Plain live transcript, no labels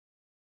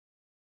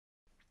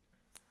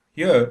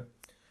Here,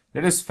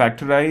 let us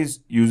factorize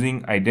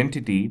using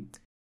identity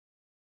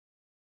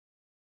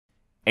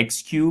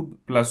x cube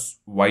plus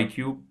y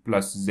cube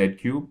plus z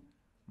cube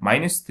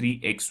minus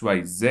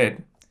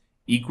 3xyz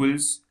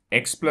equals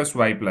x plus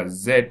y plus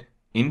z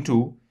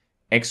into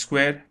x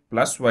square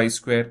plus y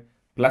square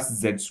plus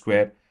z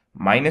square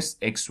minus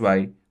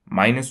xy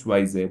minus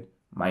yz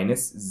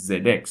minus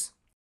zx.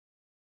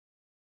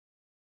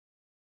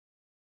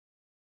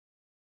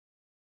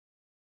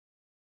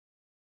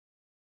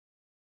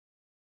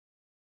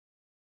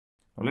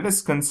 Now let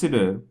us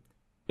consider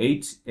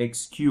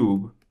 8x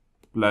cube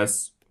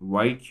plus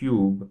y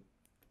cube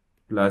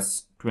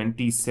plus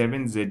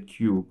 27z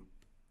cube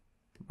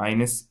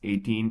minus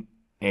 18xyz.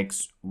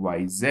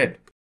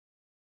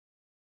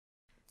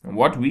 And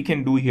what we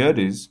can do here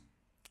is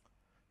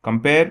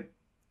compare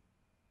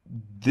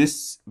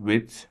this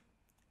with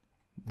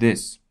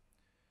this.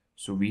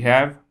 So we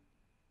have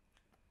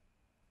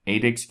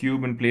 8x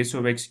cube in place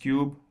of x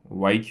cube,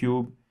 y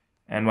cube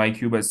and y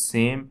cube as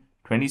same,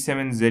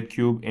 27z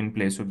cube in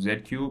place of z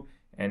cube,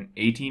 and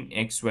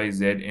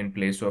 18xyz in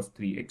place of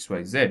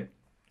 3xyz.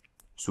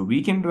 So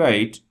we can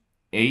write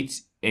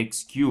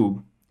 8x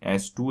cube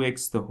as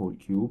 2x the whole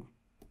cube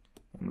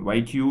and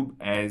y cube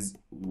as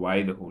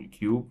y the whole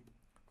cube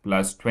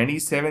plus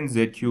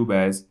 27z cube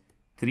as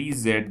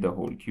 3z the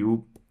whole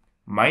cube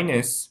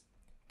minus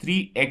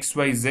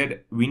 3xyz.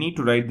 We need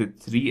to write the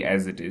 3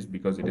 as it is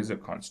because it is a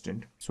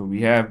constant. So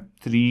we have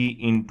 3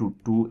 into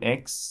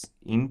 2x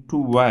into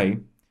y.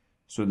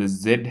 So the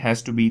z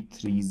has to be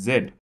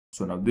 3z.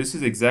 So now this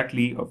is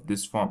exactly of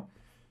this form.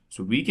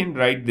 So we can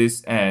write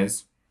this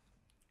as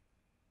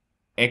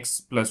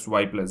x plus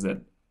y plus z,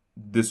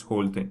 this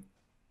whole thing.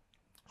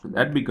 So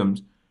that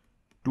becomes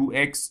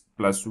 2x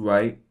plus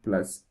y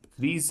plus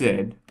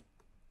 3z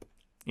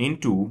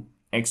into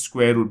x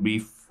square would be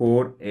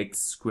 4x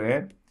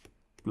square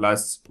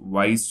plus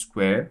y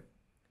square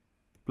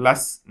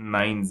plus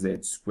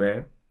 9z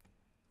square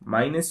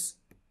minus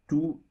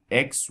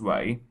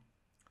 2xy,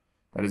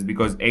 that is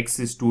because x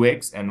is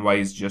 2x and y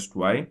is just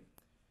y,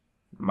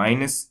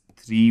 minus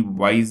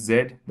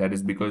 3yz, that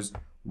is because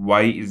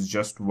y is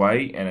just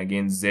y and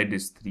again z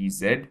is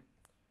 3z,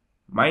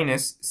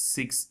 minus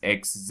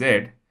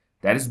 6xz,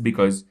 that is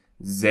because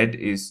z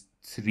is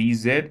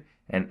 3z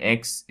and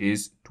x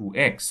is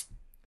 2x.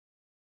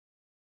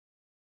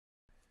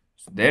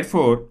 So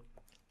therefore,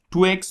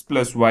 2x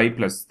plus y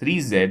plus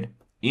 3z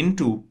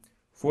into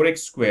 4x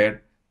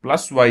square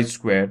plus y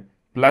square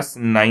plus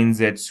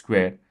 9z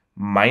square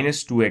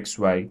minus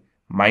 2xy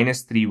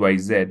minus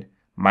 3yz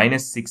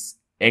minus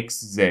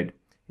 6xz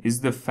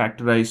is the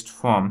factorized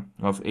form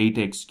of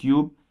 8x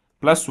cube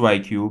plus y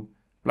cube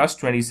plus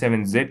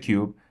 27z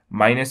cube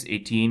minus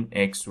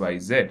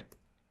 18xyz.